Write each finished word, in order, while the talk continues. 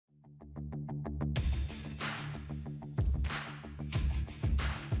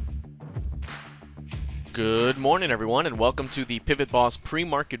Good morning, everyone, and welcome to the PivotBoss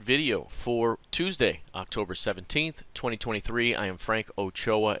pre-market video for Tuesday, October 17th, 2023. I am Frank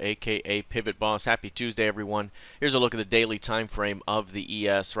Ochoa, aka PivotBoss. Happy Tuesday, everyone. Here's a look at the daily time frame of the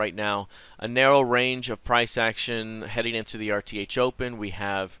ES. Right now, a narrow range of price action heading into the RTH Open. We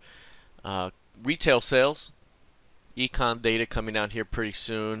have retail sales, econ data coming out here pretty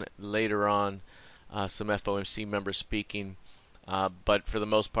soon. Later on, some FOMC members speaking. But for the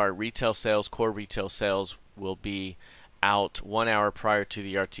most part, retail sales, core retail sales will be out 1 hour prior to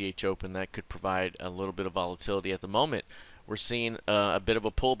the RTH Open. That could provide a little bit of volatility. At the moment, we're seeing a bit of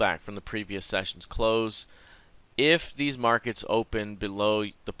a pullback from the previous session's close. If these markets open below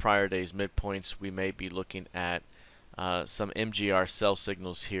the prior day's midpoints, we may be looking at some MGR sell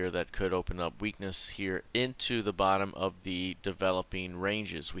signals here that could open up weakness here into the bottom of the developing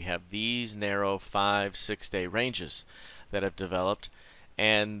ranges. We have these narrow 5-6 day ranges that have developed,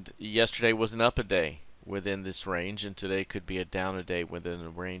 and yesterday was an up a day within this range, and today could be a down a day within the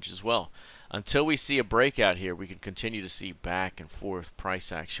range as well. Until we see a breakout here, we can continue to see back and forth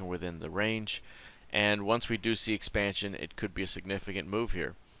price action within the range, and once we do see expansion, it could be a significant move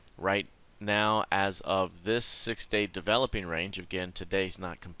here. Right now, as of this 6-day developing range, again, today's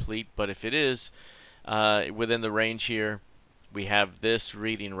not complete, but if it is within the range here, we have this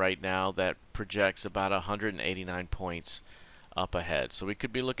reading right now that projects about 189 points up ahead. So we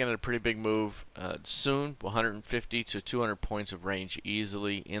could be looking at a pretty big move soon, 150 to 200 points of range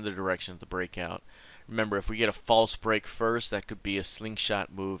easily in the direction of the breakout. Remember, if we get a false break first, that could be a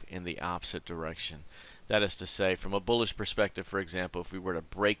slingshot move in the opposite direction. That is to say, from a bullish perspective, for example, if we were to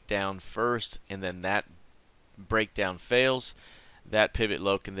break down first and then that breakdown fails, that pivot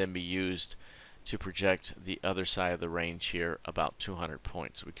low can then be used to project the other side of the range here about 200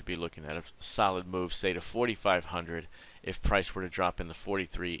 points. We could be looking at a solid move, say to 4,500 if price were to drop into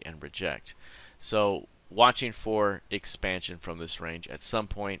 43 and reject. So watching for expansion from this range at some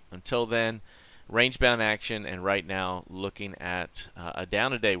point. Until then, range bound action, and right now looking at a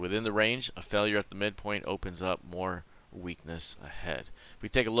down a day within the range. A failure at the midpoint opens up more weakness ahead. If we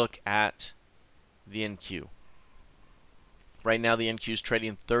take a look at the NQ, right now the NQ is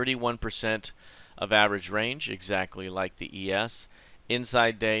trading 31% of average range, exactly like the ES.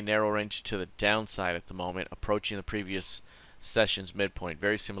 Inside day, narrow range to the downside at the moment, approaching the previous session's midpoint,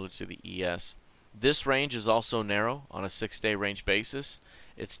 very similar to the ES. This range is also narrow on a 6-day range basis.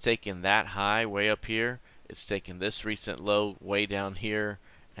 It's taken that high way up here. It's taken this recent low way down here,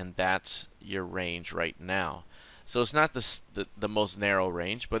 and that's your range right now. So it's not the most narrow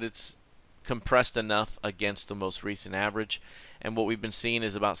range, but it's compressed enough against the most recent average. And what we've been seeing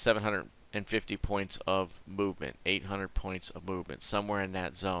is about 750 points of movement, 800 points of movement, somewhere in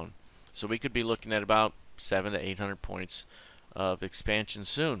that zone. So we could be looking at about 700 to 800 points of expansion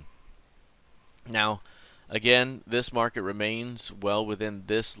soon. Now, again, this market remains well within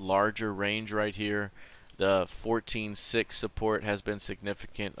this larger range right here. The 14.6 support has been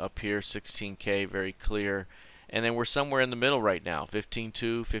significant up here, 16K, very clear. And then we're somewhere in the middle right now.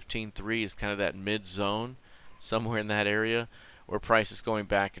 15.2, 15.3 is kind of that mid zone, somewhere in that area where price is going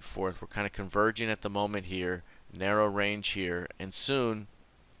back and forth. We're kind of converging at the moment here, narrow range here, and soon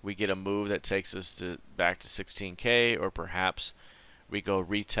we get a move that takes us back to 16K, or perhaps we go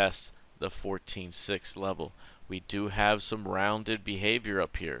retest the 14.6 level. We do have some rounded behavior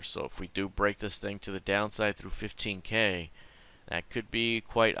up here, so if we do break this thing to the downside through 15K, that could be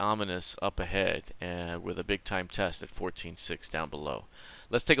quite ominous up ahead with a big time test at 14.6 down below.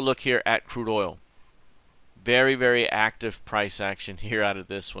 Let's take a look here at crude oil. Very, very active price action here out of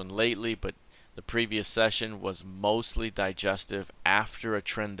this one lately, but the previous session was mostly digestive after a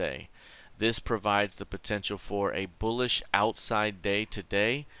trend day. This provides the potential for a bullish outside day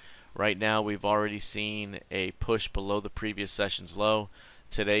today. Right now we've already seen a push below the previous session's low.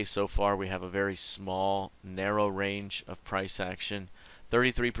 Today so far we have a very small, narrow range of price action.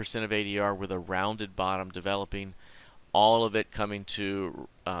 33% of ADR with a rounded bottom developing. All of it coming to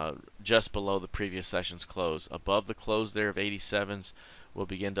just below the previous session's close. Above the close there of 87s, we'll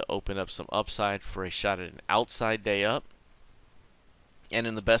begin to open up some upside for a shot at an outside day up. And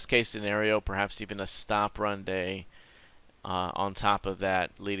in the best case scenario, perhaps even a stop run day on top of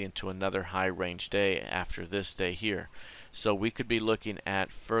that, leading to another high range day after this day here. So we could be looking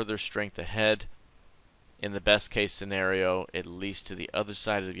at further strength ahead. In the best case scenario, at least to the other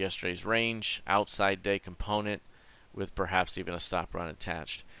side of yesterday's range, outside day component, with perhaps even a stop run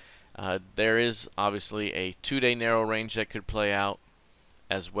attached. There is obviously a 2-day narrow range that could play out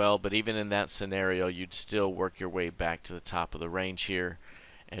as well, but even in that scenario, you'd still work your way back to the top of the range here,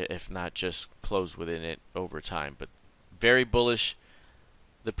 if not just close within it over time. But very bullish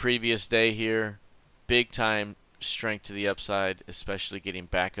the previous day here. big time strength to the upside, especially getting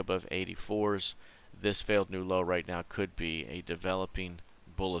back above 84s. This failed new low right now could be a developing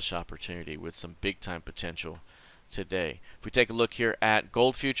bullish opportunity with some big time potential today. If we take a look here at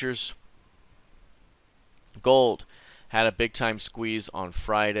gold futures, gold had a big time squeeze on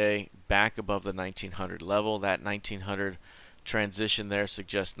Friday back above the 1900 level. That 1900 transition there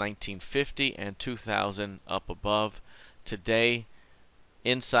suggests 1950 and 2000 up above. Today,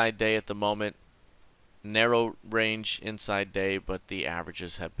 inside day at the moment, narrow range inside day, but the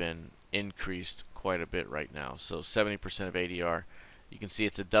averages have been increased quite a bit right now. So 70% of ADR. You can see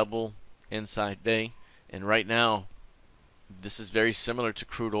it's a double inside day, and right now this is very similar to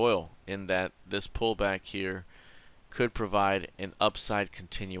crude oil in that this pullback here could provide an upside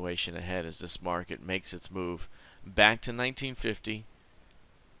continuation ahead as this market makes its move back to 1950,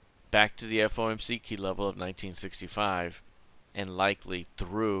 back to the FOMC key level of 1965, and likely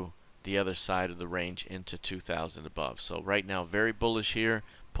through the other side of the range into 2000 above. So right now very bullish here,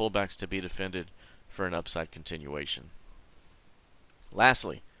 pullbacks to be defended for an upside continuation.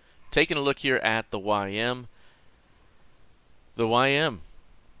 Lastly, taking a look here at the YM. The YM,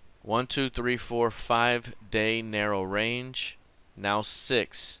 1, 2, 3, 4, 5 day narrow range, now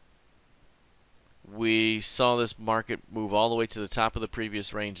 6. We saw this market move all the way to the top of the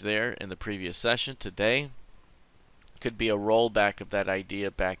previous range there in the previous session. Today could be a rollback of that idea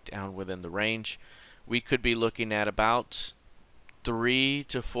back down within the range. We could be looking at about 300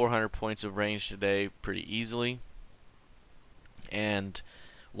 to 400 points of range today pretty easily. And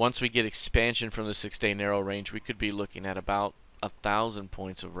once we get expansion from the 6-day narrow range, we could be looking at about 1,000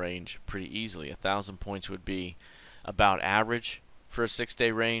 points of range pretty easily. 1,000 points would be about average for a 6-day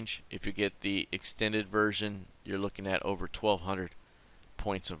range. If you get the extended version, you're looking at over 1,200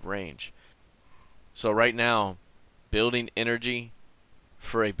 points of range. So right now, building energy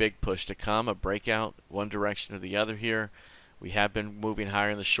for a big push to come, a breakout one direction or the other here. We have been moving higher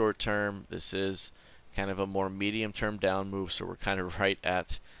in the short term. This is kind of a more medium term down move, so we're kind of right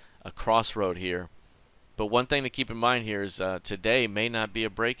at a crossroad here. But one thing to keep in mind here is today may not be a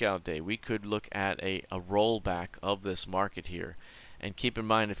breakout day. We could look at a rollback of this market here. And keep in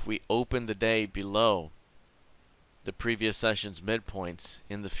mind, if we open the day below the previous session's midpoints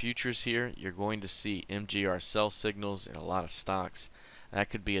in the futures here, you're going to see MGR sell signals in a lot of stocks. That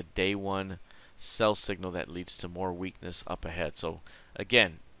could be a day one sell signal that leads to more weakness up ahead. So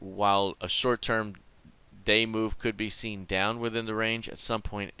again, while a short-term day move could be seen down within the range, at some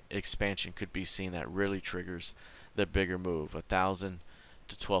point expansion could be seen that really triggers the bigger move. 1,000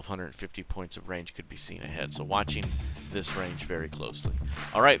 to 1,250 points of range could be seen ahead. So watching this range very closely.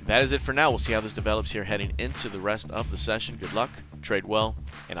 All right, that is it for now. We'll see how this develops here heading into the rest of the session. Good luck, trade well,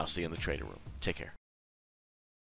 and I'll see you in the trading room. Take care.